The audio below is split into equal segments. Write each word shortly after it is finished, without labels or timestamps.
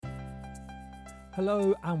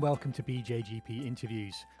Hello and welcome to BJGP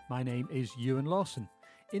Interviews. My name is Ewan Lawson.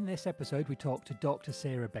 In this episode, we talk to Dr.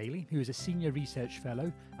 Sarah Bailey, who is a senior research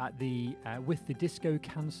fellow at with the Disco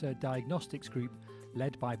Cancer Diagnostics Group,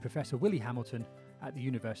 led by Professor Willie Hamilton at the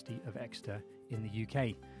University of Exeter in the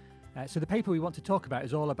UK. So the paper we want to talk about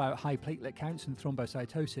is all about high platelet counts and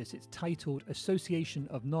thrombocytosis. It's titled Association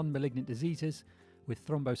of Non-Malignant Diseases with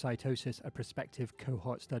Thrombocytosis, a Prospective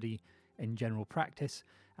Cohort Study in General Practice.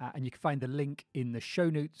 And you can find the link in the show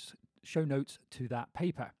notes to that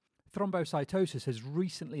paper. Thrombocytosis has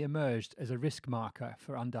recently emerged as a risk marker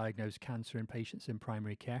for undiagnosed cancer in patients in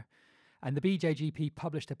primary care. And the BJGP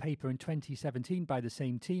published a paper in 2017 by the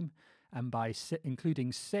same team and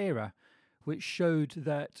including Sarah, which showed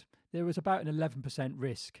that there was about an 11%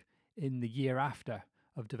 risk in the year after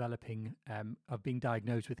of being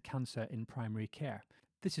diagnosed with cancer in primary care.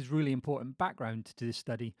 This is really important background to this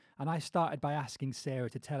study, and I started by asking Sarah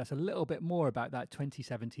to tell us a little bit more about that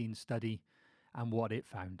 2017 study and what it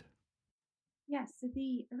found. Yes, so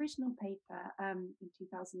the original paper in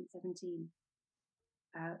 2017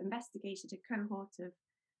 investigated a cohort of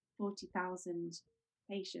 40,000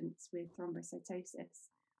 patients with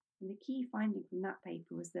thrombocytosis. And the key finding from that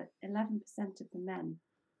paper was that 11% of the men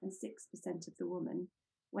and 6% of the women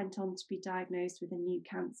went on to be diagnosed with a new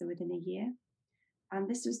cancer within a year. And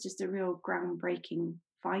this was just a real groundbreaking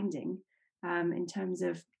finding in terms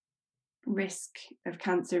of risk of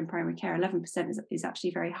cancer in primary care. 11% is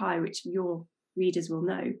actually very high, which your readers will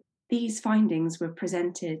know. These findings were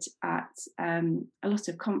presented at a lot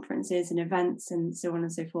of conferences and events and so on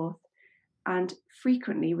and so forth. And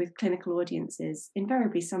frequently with clinical audiences,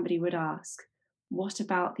 invariably somebody would ask, what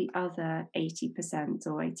about the other 80%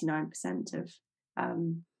 or 89%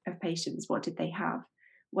 of patients? What did they have?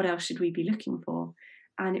 What else should we be looking for?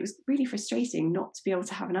 And it was really frustrating not to be able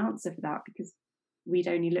to have an answer for that because we'd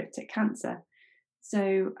only looked at cancer.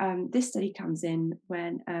 So this study comes in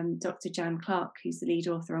when Dr. Jan Clark, who's the lead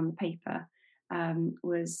author on the paper,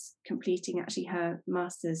 was completing actually her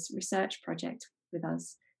master's research project with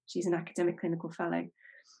us. She's an academic clinical fellow.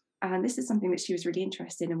 And this is something that she was really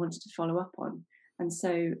interested in and wanted to follow up on. And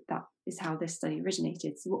so that is how this study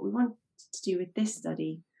originated. So what we wanted to do with this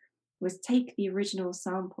study was take the original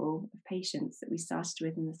sample of patients that we started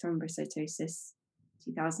with in the thrombocytosis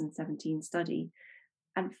 2017 study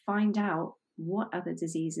and find out what other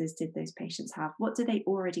diseases did those patients have? What do they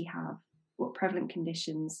already have? What prevalent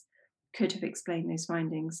conditions could have explained those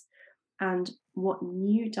findings? And what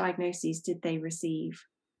new diagnoses did they receive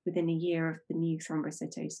within a year of the new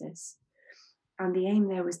thrombocytosis? And the aim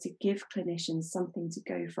there was to give clinicians something to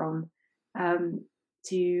go from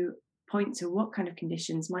to point to what kind of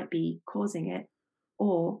conditions might be causing it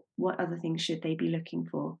or what other things should they be looking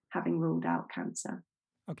for, having ruled out cancer.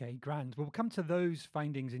 Okay, grand. We'll come to those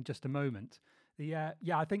findings in just a moment.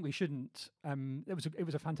 I think we shouldn't. It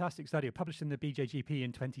was a fantastic study published in the BJGP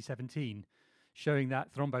in 2017, showing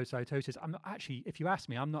that thrombocytosis. I'm not actually, if you ask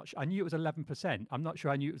me, I'm not. I knew it was 11%. I'm not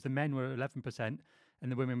sure I knew it was the men were 11%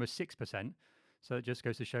 and the women were 6%. So it just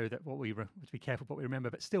goes to show that we have to be careful what we remember,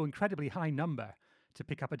 but still incredibly high number to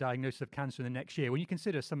pick up a diagnosis of cancer in the next year. When you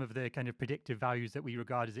consider some of the kind of predictive values that we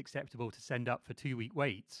regard as acceptable to send up for 2-week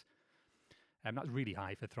waits. That's really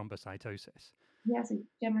high for thrombocytosis. Yeah, so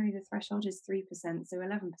generally the threshold is 3%, so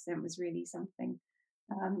 11% was really something.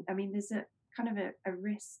 There's a kind of a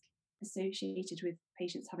risk associated with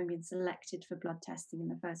patients having been selected for blood testing in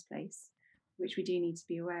the first place, which we do need to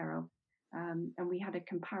be aware of. And we had a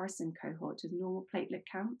comparison cohort with normal platelet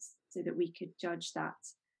counts so that we could judge that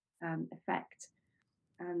effect.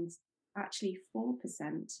 And actually 4%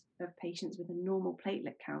 of patients with a normal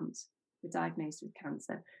platelet count were diagnosed with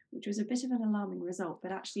cancer, which was a bit of an alarming result,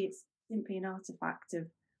 but actually it's simply an artifact of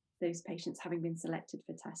those patients having been selected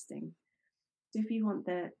for testing. So if you want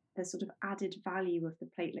the sort of added value of the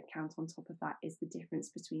platelet count on top of that is the difference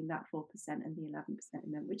between that 4% and the 11%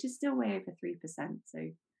 in them, which is still way over 3%.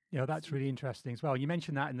 So yeah, that's really interesting as well. You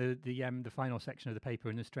mentioned that in the final section of the paper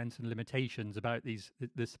in the strengths and limitations about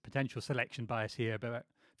this potential selection bias here, but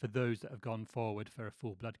for those that have gone forward for a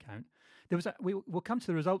full blood count. We'll come to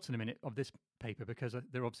the results in a minute of this paper because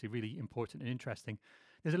they're obviously really important and interesting.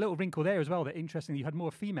 There's a little wrinkle there as well that interestingly you had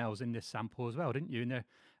more females in this sample as well, didn't you?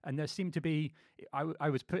 And there seemed to be, I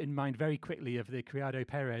was put in mind very quickly of the Criado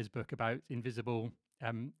Perez book about invisible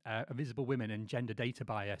women and gender data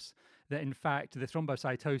bias, that in fact the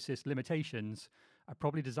thrombocytosis limitations are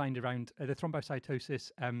probably designed around the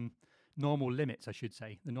thrombocytosis normal limits, I should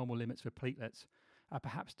say, the normal limits for platelets are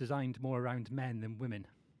perhaps designed more around men than women.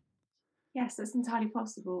 Yes, that's entirely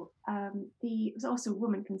possible. There's also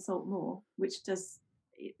women consult more, which does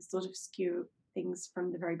sort of skew things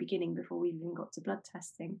from the very beginning before we even got to blood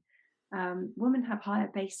testing, women have higher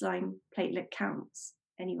baseline platelet counts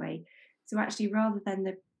anyway. So actually, rather than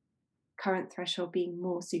the current threshold being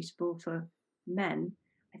more suitable for men,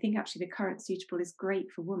 I think actually the current suitable is great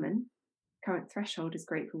for women. Current threshold is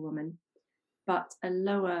great for women, but a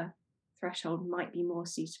lower threshold might be more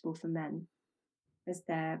suitable for men as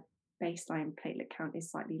their baseline platelet count is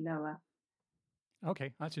slightly lower.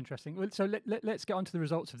 Okay, that's interesting. Well, so let's get on to the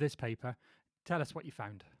results of this paper. Tell us what you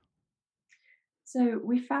found. So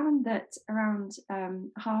we found that around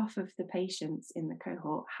half of the patients in the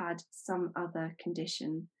cohort had some other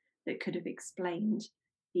condition that could have explained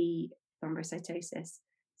the thrombocytosis.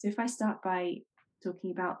 So if I start by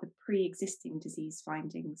talking about the pre-existing disease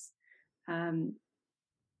findings,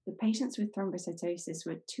 the patients with thrombocytosis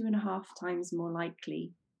were 2.5 times more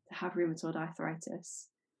likely to have rheumatoid arthritis,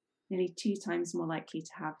 nearly 2 times more likely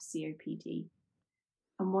to have COPD,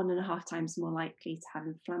 and 1.5 times more likely to have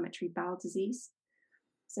inflammatory bowel disease.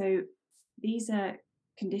 So these are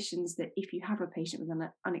conditions that if you have a patient with an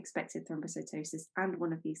unexpected thrombocytosis and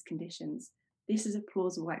one of these conditions, this is a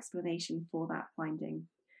plausible explanation for that finding.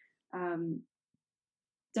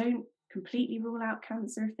 Don't completely rule out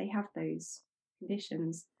cancer if they have those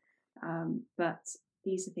conditions, but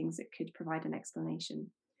these are things that could provide an explanation.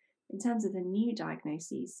 In terms of the new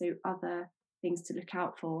diagnoses, so other things to look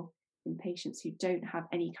out for in patients who don't have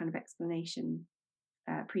any kind of explanation,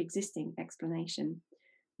 pre-existing explanation,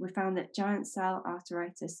 we found that giant cell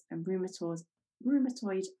arteritis and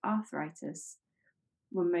rheumatoid arthritis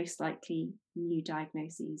were most likely new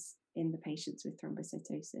diagnoses in the patients with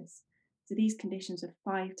thrombocytosis. So these conditions are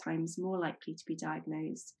 5 times more likely to be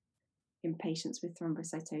diagnosed in patients with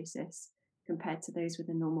thrombocytosis compared to those with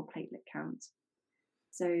a normal platelet count.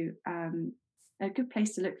 So a good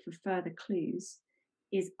place to look for further clues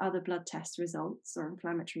is other blood test results or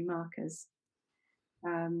inflammatory markers.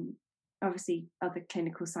 Obviously, other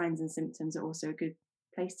clinical signs and symptoms are also a good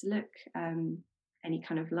place to look. Any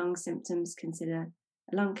kind of lung symptoms, consider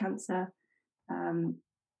a lung cancer,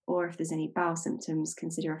 or if there's any bowel symptoms,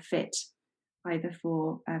 consider a FIT, either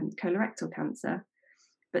for colorectal cancer.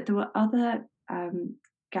 But there were other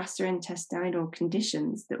gastrointestinal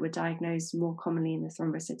conditions that were diagnosed more commonly in the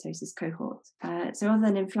thrombocytosis cohort. So other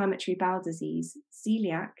than inflammatory bowel disease,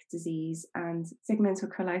 celiac disease and segmental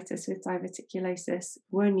colitis with diverticulosis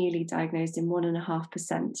were newly diagnosed in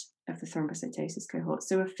 1.5% of the thrombocytosis cohort.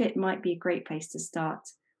 So a FIT might be a great place to start,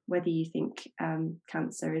 whether you think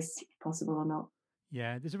cancer is possible or not.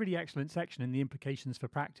 Yeah, there's a really excellent section in the implications for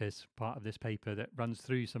practice part of this paper that runs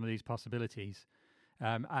through some of these possibilities.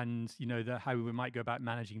 And how we might go about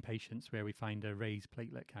managing patients where we find a raised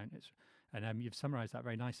platelet count. And you've summarised that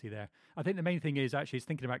very nicely there. I think the main thing is actually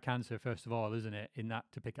thinking about cancer first of all, isn't it? In that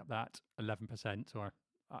to pick up that 11%, or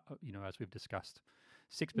as we've discussed,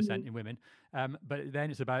 6% in women. But then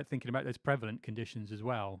it's about thinking about those prevalent conditions as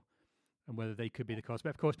well, and whether they could be the cause. But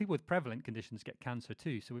of course, people with prevalent conditions get cancer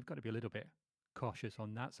too, so we've got to be a little bit cautious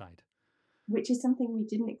on that side. Which is something we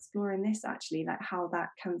didn't explore in this, actually, like how that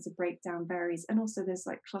cancer breakdown varies. And also there's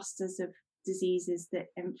like clusters of diseases that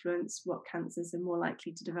influence what cancers are more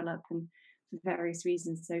likely to develop, and for various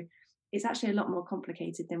reasons. So it's actually a lot more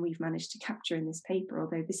complicated than we've managed to capture in this paper,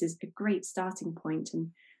 although this is a great starting point. And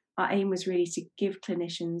our aim was really to give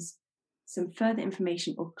clinicians some further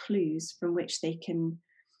information or clues from which they can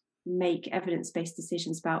make evidence-based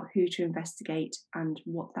decisions about who to investigate and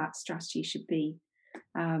what that strategy should be.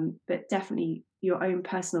 But definitely your own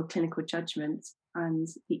personal clinical judgment and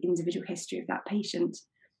the individual history of that patient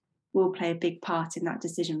will play a big part in that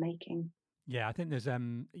decision making. Yeah, I think there's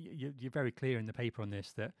you're very clear in the paper on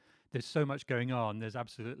this that there's so much going on. There's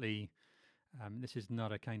absolutely this is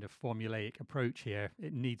not a kind of formulaic approach here.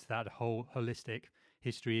 It needs that whole holistic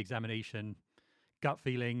history examination, gut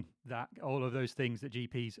feeling, that all of those things that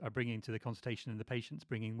GPs are bringing to the consultation and the patients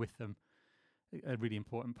bringing with them, a really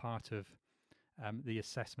important part of the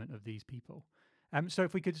assessment of these people. So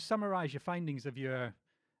if we could summarize your findings of your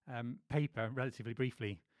paper relatively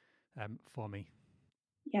briefly for me.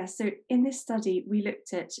 Yeah, so in this study, we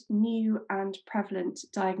looked at new and prevalent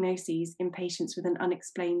diagnoses in patients with an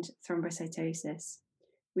unexplained thrombocytosis.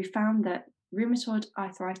 We found that rheumatoid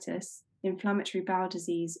arthritis, inflammatory bowel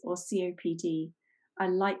disease, or COPD are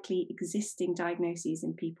likely existing diagnoses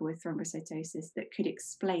in people with thrombocytosis that could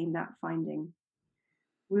explain that finding.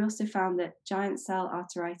 We also found that giant cell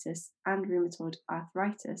arteritis and rheumatoid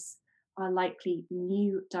arthritis are likely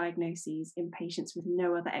new diagnoses in patients with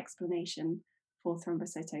no other explanation for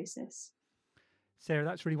thrombocytosis. Sarah,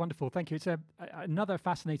 that's really wonderful. Thank you. It's another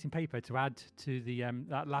fascinating paper to add to the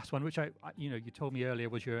that last one, which you told me earlier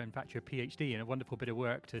was your PhD, and a wonderful bit of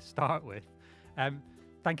work to start with.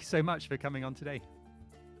 Thank you so much for coming on today.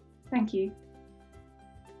 Thank you.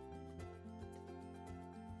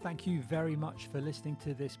 Thank you very much for listening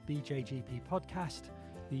to this BJGP podcast.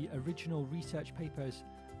 The original research papers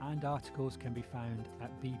and articles can be found at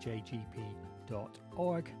bjgp.org.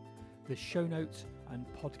 The show notes and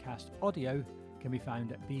podcast audio can be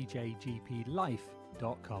found at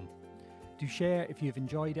bjgplife.com. Do share if you've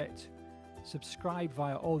enjoyed it. Subscribe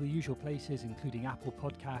via all the usual places, including Apple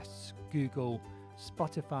Podcasts, Google,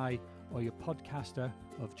 Spotify, or your podcaster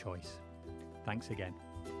of choice. Thanks again.